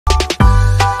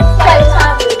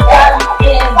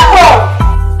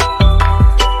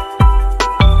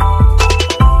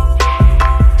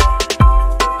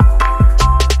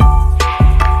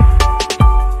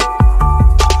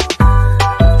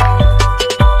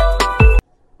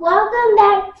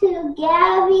to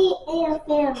Gabby and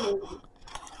family.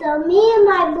 So me and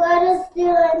my brother's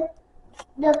doing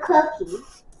the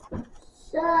cookies.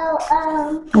 So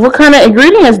what kind of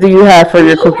ingredients do you have for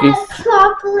your cookies? We have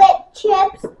chocolate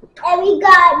chips, and we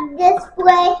got this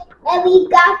plate, and we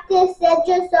got this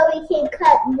scissors so we can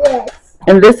cut this.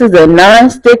 And this is a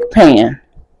non-stick pan.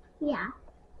 Yeah.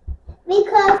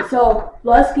 Because so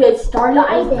let's get started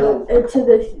into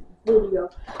this video.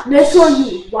 Make sure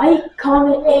you like,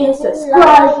 comment, and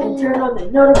subscribe, and turn on the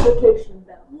notification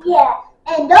bell. Yeah,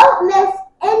 and don't miss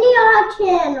any of our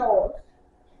channels.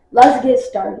 Let's get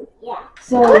started. Yeah.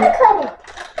 So I'm gonna cut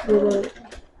it.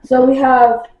 So we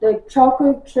have the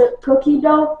chocolate chip cookie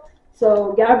dough.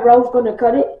 So Gabrielle's gonna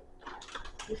cut it.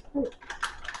 Just cut it.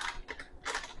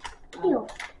 Ew.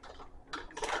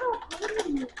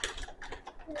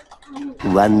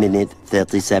 1 minute,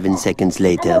 37 seconds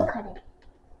later.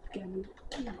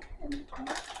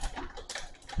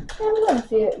 I'm gonna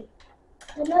see it.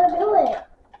 I'm gonna do it.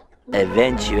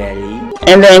 Eventually.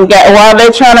 And then while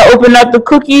they're trying to open up the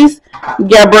cookies,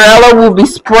 Gabriella will be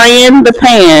spraying the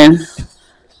pan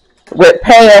with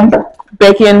Pam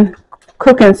baking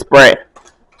cooking spray.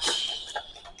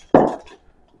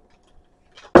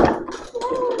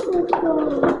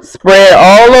 Spray it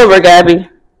all over, Gabby.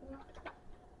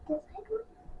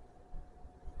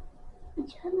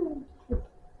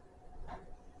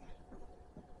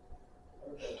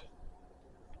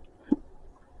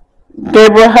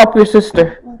 Gabriel, help your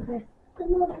sister. Okay.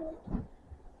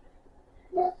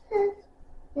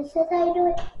 This is how you do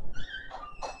it.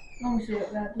 Let me see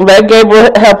it, Gabby. Let Gabriel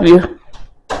help you.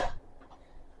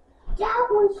 That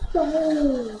was so.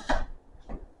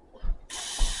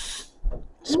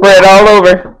 Spray it all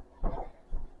over.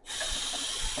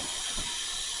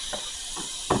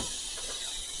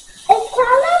 It's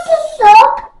kind of like a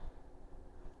soap.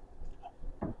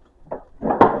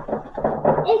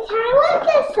 It's kind of like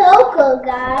a Soko,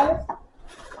 guys.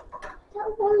 That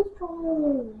was so.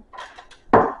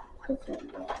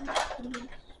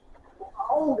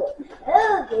 Oh,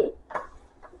 okay.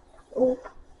 Oh.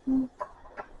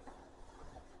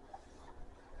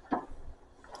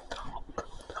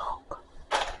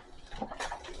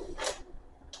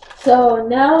 So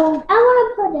now I want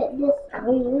to put it this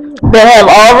way. They have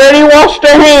already washed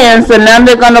their hands, so now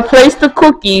they're going to place the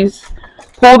cookies,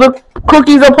 pull the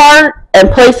cookies apart,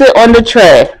 and place it on the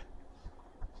tray.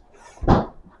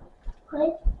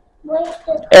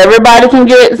 Everybody can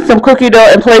get some cookie dough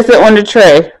and place it on the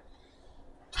tray.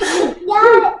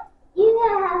 Yeah, you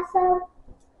can have some.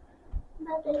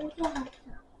 Butter, you can have some.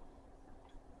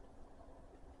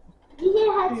 You can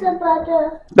have some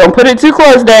butter. Don't put it too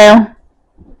close down.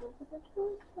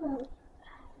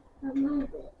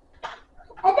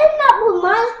 I did not put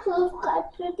mine close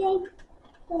today.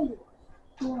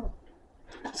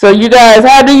 So you guys,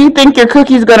 how do you think your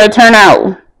cookies going to turn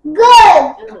out?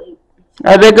 Good.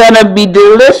 Are they going to be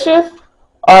delicious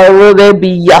or will they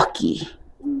be yucky?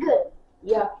 Good.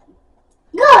 yeah.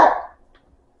 Good.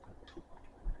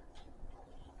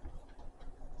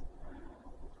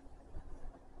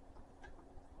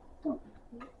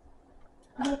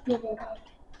 Look at it.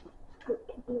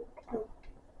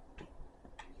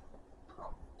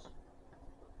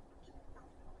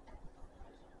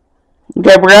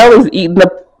 Gabrielle is eating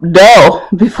the dough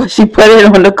before she put it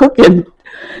on the cooking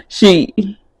sheet.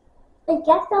 I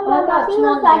got some on my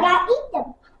fingers, so I gotta eat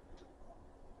them.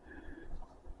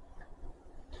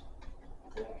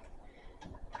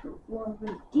 Put one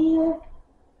right there.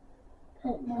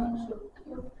 Put one.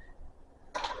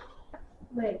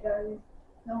 Wait, guys.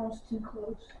 That one's too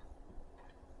close.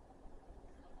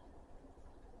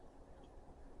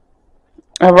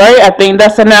 All right, I think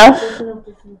that's enough.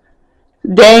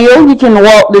 Daniel, you can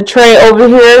walk the tray over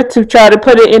here to try to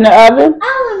put it in the oven.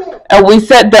 And we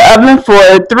set the oven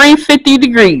for 350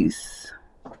 degrees.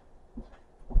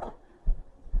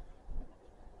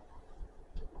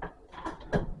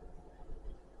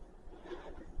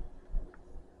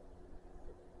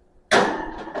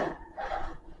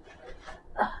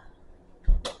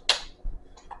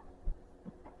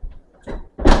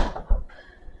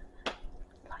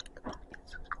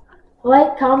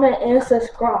 Like, comment, and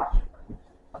subscribe.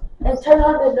 And turn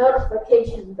on the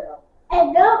notification bell.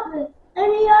 And don't miss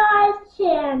any of our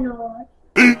channels.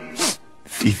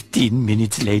 15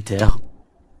 minutes later.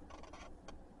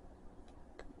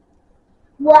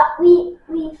 What we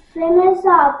finished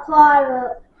our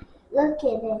product. Look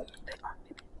at it.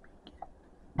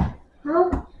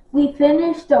 Huh? We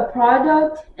finished the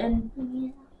product and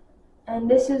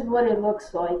this is what it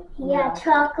looks like. Yeah,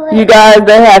 chocolate. You guys,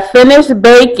 they have finished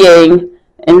baking,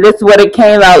 and this is what it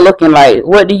came out looking like.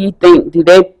 What do you think? Do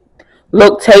they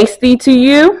look tasty to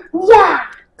you? Yeah.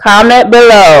 Comment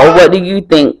below. What do you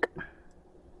think?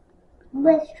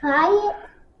 Let's try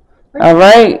it. All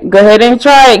right. Go ahead and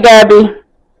try it, Gabby.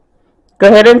 Go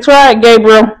ahead and try it,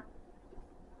 Gabriel.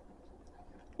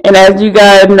 And as you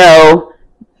guys know,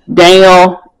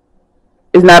 Daniel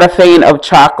is not a fan of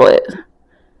chocolate.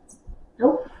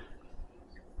 Nope.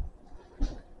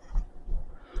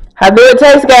 How do it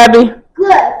taste, Gabby?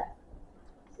 Good.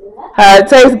 How it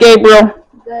taste, Gabriel?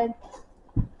 Good.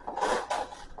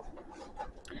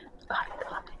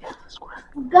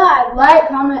 Good. Like,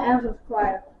 comment, and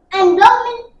subscribe. And don't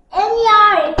miss any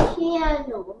other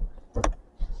channel.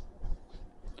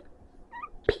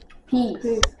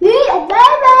 Peace. Peace. Bye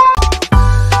bye.